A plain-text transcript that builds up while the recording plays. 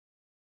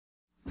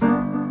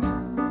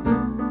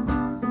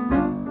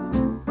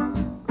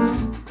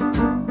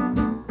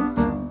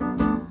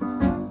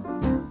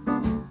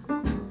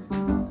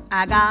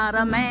I got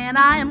a man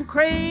I am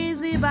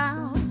crazy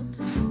about.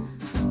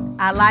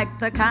 I like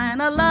the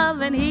kind of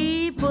loving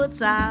he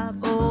puts out.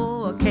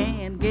 Oh, I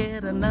can't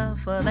get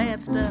enough of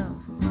that stuff.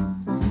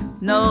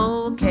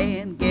 No,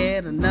 can't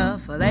get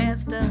enough of that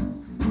stuff.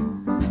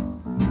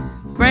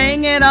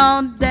 Bring it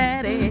on,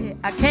 daddy,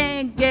 I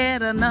can't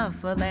get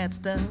enough of that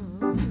stuff.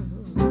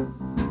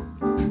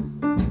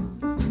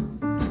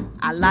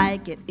 I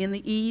like it in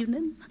the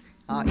evening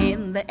or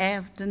in the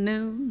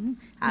afternoon.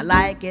 I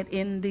like it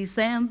in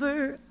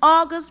December,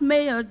 August,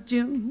 May, or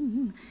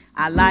June.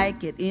 I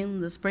like it in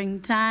the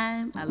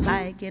springtime, I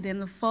like it in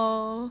the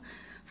fall.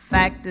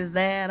 Fact is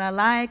that I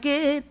like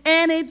it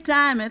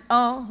anytime at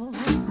all.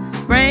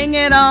 Bring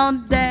it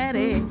on,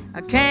 daddy,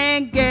 I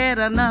can't get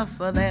enough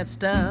of that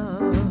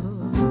stuff.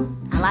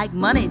 I like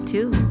money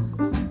too.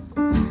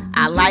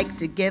 I like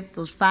to get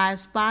those 5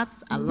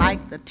 spots. I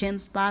like the 10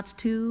 spots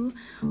too.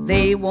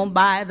 They won't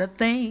buy the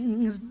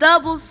things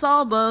double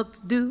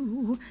sawbucks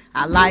do.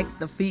 I like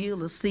the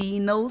feel of C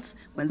notes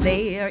when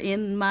they are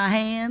in my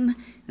hand.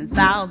 And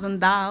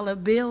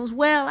 $1,000 bills,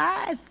 well,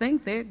 I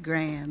think they're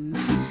grand.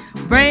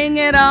 Bring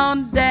it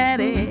on,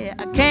 daddy,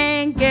 I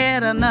can't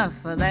get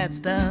enough of that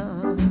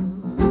stuff.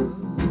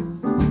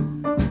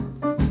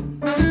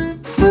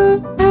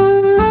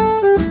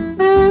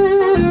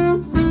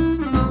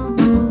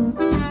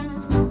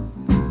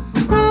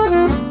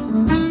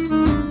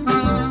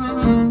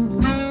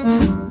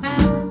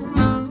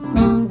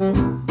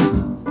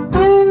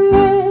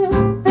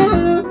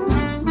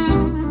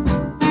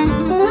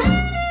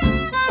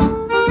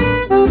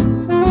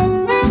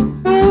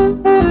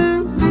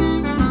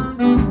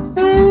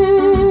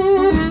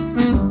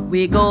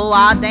 We go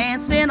out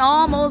dancing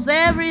almost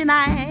every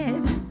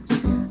night.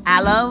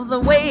 I love the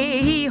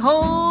way he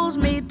holds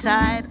me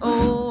tight.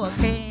 Oh,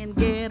 I can't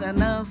get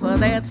enough of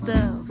that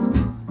stuff.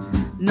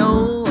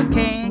 No, I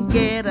can't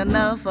get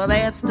enough of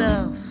that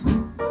stuff.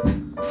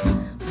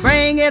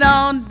 Bring it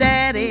on,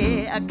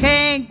 daddy, I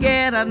can't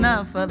get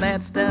enough of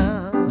that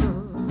stuff.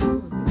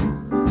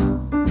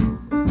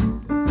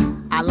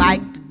 I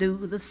like to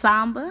do the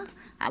samba,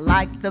 I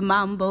like the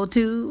mambo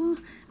too.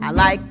 I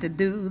like to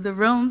do the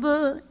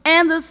rumba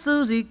and the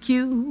Susie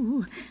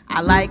Q.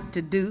 I like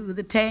to do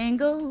the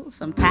tango,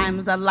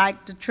 sometimes I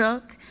like to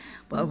truck.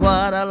 But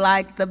what I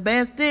like the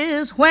best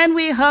is when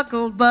we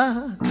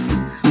hucklebuck.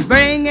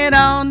 Bring it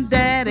on,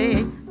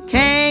 daddy,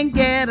 can't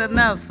get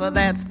enough of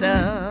that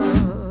stuff.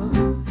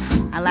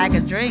 I like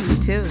a drink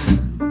too.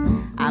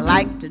 I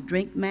like to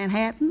drink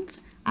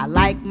Manhattans, I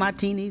like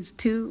martinis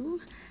too.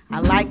 I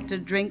like to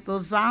drink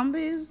those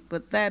zombies,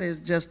 but that is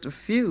just a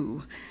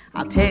few.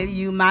 I'll tell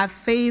you my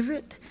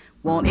favorite,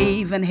 won't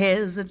even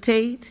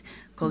hesitate,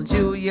 'cause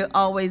Julia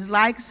always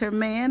likes her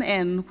man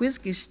and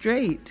whiskey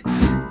straight.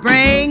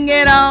 Bring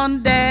it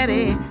on,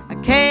 daddy, I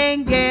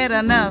can't get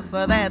enough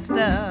of that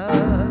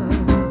stuff.